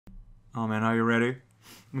Oh man, are you ready?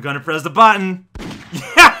 I'm gonna press the button.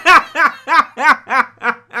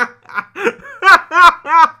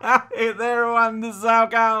 Hey there, everyone, this is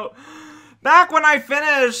Alcow. Back when I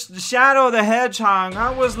finished Shadow the Hedgehog, I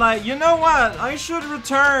was like, you know what? I should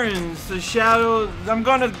return to Shadow. I'm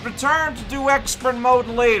gonna return to do expert mode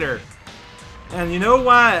later. And you know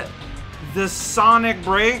what? This Sonic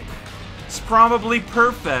break is probably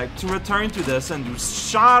perfect to return to this and do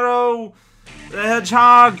Shadow the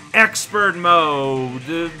Hedgehog expert mode.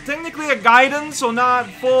 Technically a guidance, so not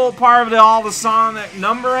full part of all the Sonic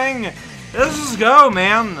numbering. Let's just go,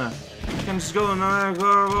 man. I can just go in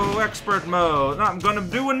expert mode. No, I'm gonna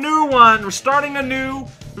do a new one. We're starting anew.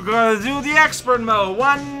 We're gonna do the expert mode,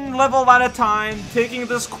 one level at a time, taking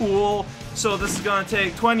this cool. So this is gonna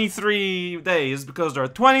take 23 days because there are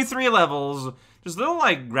 23 levels. There's little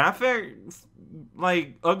like graphic,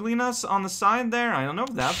 like ugliness on the side there. I don't know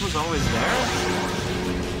if that was always there.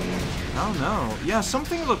 I don't know. Yeah,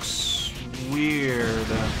 something looks weird.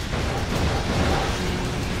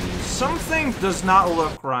 Something does not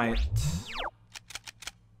look right.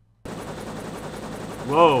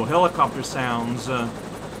 Whoa, helicopter sounds.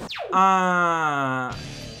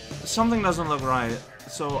 Something doesn't look right.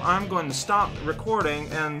 So I'm going to stop recording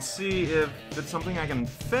and see if it's something I can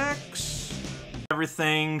fix.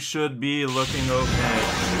 Everything should be looking okay.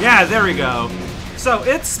 Yeah, there we go. So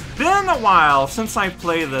it's been a while since I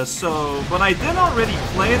played this, but I did already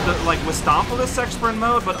play the Wistopolis expert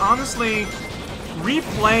mode, but honestly,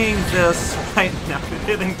 replaying this right now,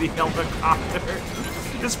 hitting the helicopter,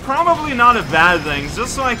 is probably not a bad thing,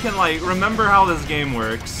 just so I can remember how this game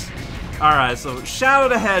works. Alright, so Shadow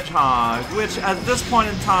the Hedgehog, which at this point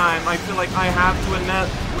in time, I feel like I have to admit,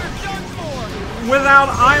 without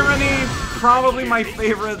irony, probably my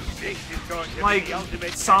favorite,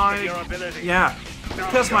 Sonic, yeah,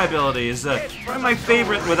 test my abilities, probably my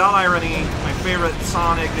favorite, without irony, my favorite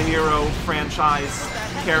Sonic the Hero franchise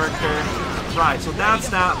character. Right, so that's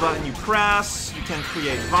that button you press, you can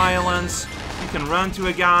create violence, you can run to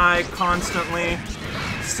a guy constantly,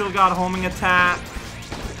 still got homing attack.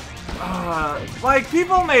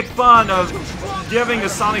 People made fun of giving a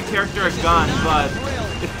Sonic character a gun, but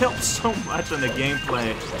it helps so much in the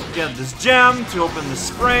gameplay. You get this gem to open the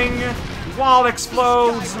spring, wall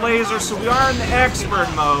explodes, laser, so we are in the expert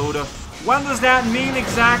mode. What does that mean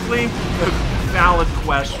exactly? A valid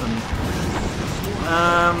question.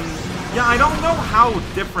 Yeah, I don't know how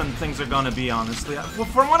different things are gonna be, honestly. Well,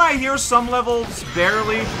 from what I hear, some levels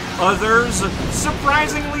barely, others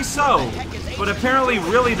surprisingly so. But apparently,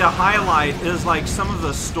 really, the highlight is some of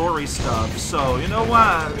the story stuff. So, you know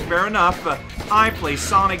what? Fair enough. I play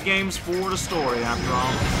Sonic games for the story, after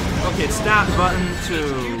all. Okay, it's that button to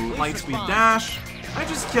Lightspeed Dash. I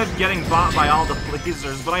just kept getting bought by all the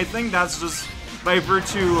lasers, but I think that's just by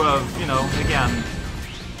virtue of, you know, again,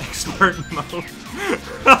 expert mode.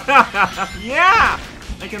 Yeah!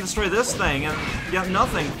 I can destroy this thing and get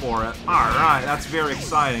nothing for it. Alright, that's very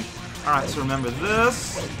exciting. Alright, so remember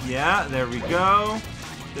this. Yeah, there we go.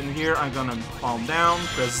 Then here I'm gonna fall down,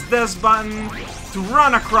 press this button to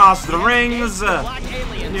run across the rings.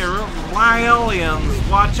 Here, why aliens?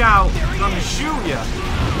 Watch out, I'm gonna shoot ya.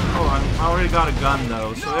 Oh, I already got a gun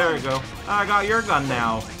though, so there we go. I got your gun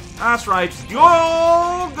now. That's right,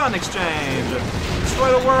 go gun exchange.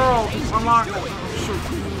 Destroy the world. Unlock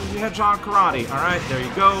the Hedgehog Karate. Alright, there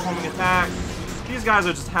you go. Homing attack. These guys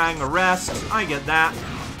are just hanging arrest. I get that.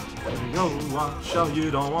 There you go. Watch out,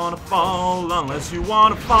 you don't want to fall unless you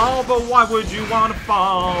want to fall. But why would you want to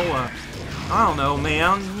fall? I don't know,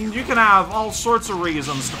 man. You can have all sorts of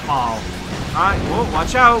reasons to fall. Alright, whoa,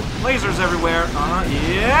 watch out. Lasers everywhere.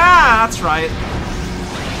 Yeah, that's right.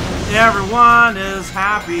 Everyone is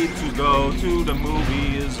happy to go to the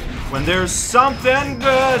movies when there's something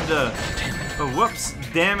good. Oh, whoops.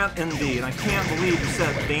 Damn it, indeed. I can't believe you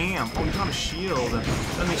said damn. Oh, you got a shield.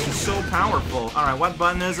 That makes you so powerful. Alright, what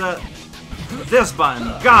button is it? This button.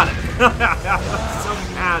 Got it. I'm so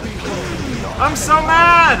mad. I'm so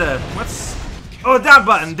mad. What's... Oh, that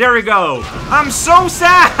button. There we go. I'm so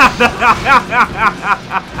sad.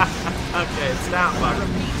 Okay, it's that button.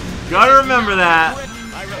 Gotta remember that.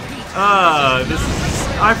 This is...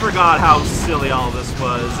 I forgot how silly all this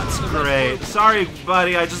was. It's great. Sorry,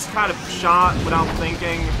 buddy, I just kind of shot without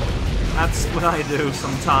thinking. That's what I do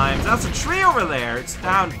sometimes. That's a tree over there. It's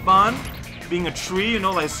down fun. Being a tree, you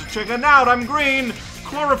know, check it out, I'm green.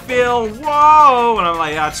 Chlorophyll, whoa! And I'm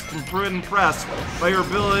like, that's pretty impressed by your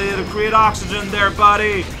ability to create oxygen there,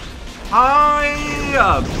 buddy. High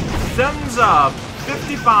up, thumbs up,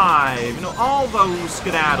 55. You know, all those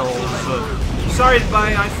skedaddles. Sorry,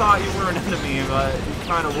 buddy, I thought you were an enemy, but you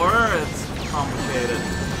kind of were. It's complicated.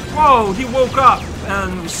 Whoa, he woke up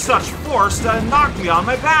and with such force that it knocked me on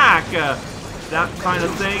my back. That kind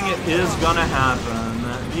of thing is gonna happen.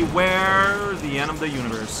 Beware the end of the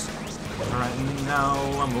universe. Alright, now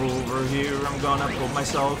I'm over here. I'm gonna pull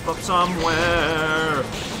myself up somewhere.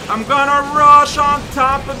 I'm gonna rush on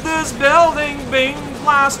top of this building being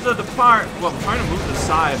blasted apart. Well, I'm trying to move to the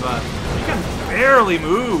side, but you can barely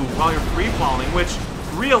move while you're free falling, which,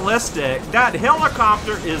 realistic, that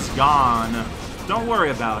helicopter is gone. Don't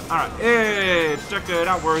worry about it. Alright, hey, check it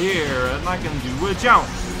out, we're here, and I can do a jump.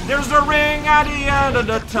 There's the ring at the end of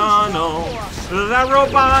the tunnel. That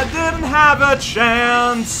robot didn't have a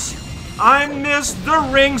chance. I missed the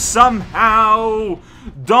ring somehow.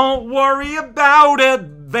 Don't worry about it,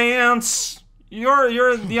 Vance.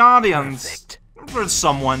 You're the audience. Perfect. There's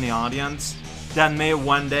someone in the audience that may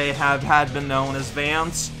one day have been known as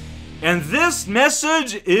Vance. And this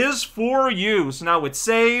message is for you. So now it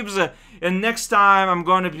saves, and next time I'm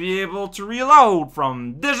going to be able to reload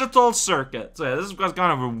from digital circuits. So this is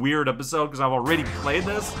kind of a weird episode because I've already played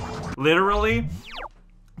this, literally.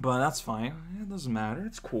 But that's fine. It doesn't matter.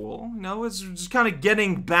 It's cool. You know, it's just kind of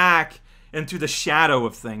getting back into the shadow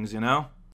of things, you know?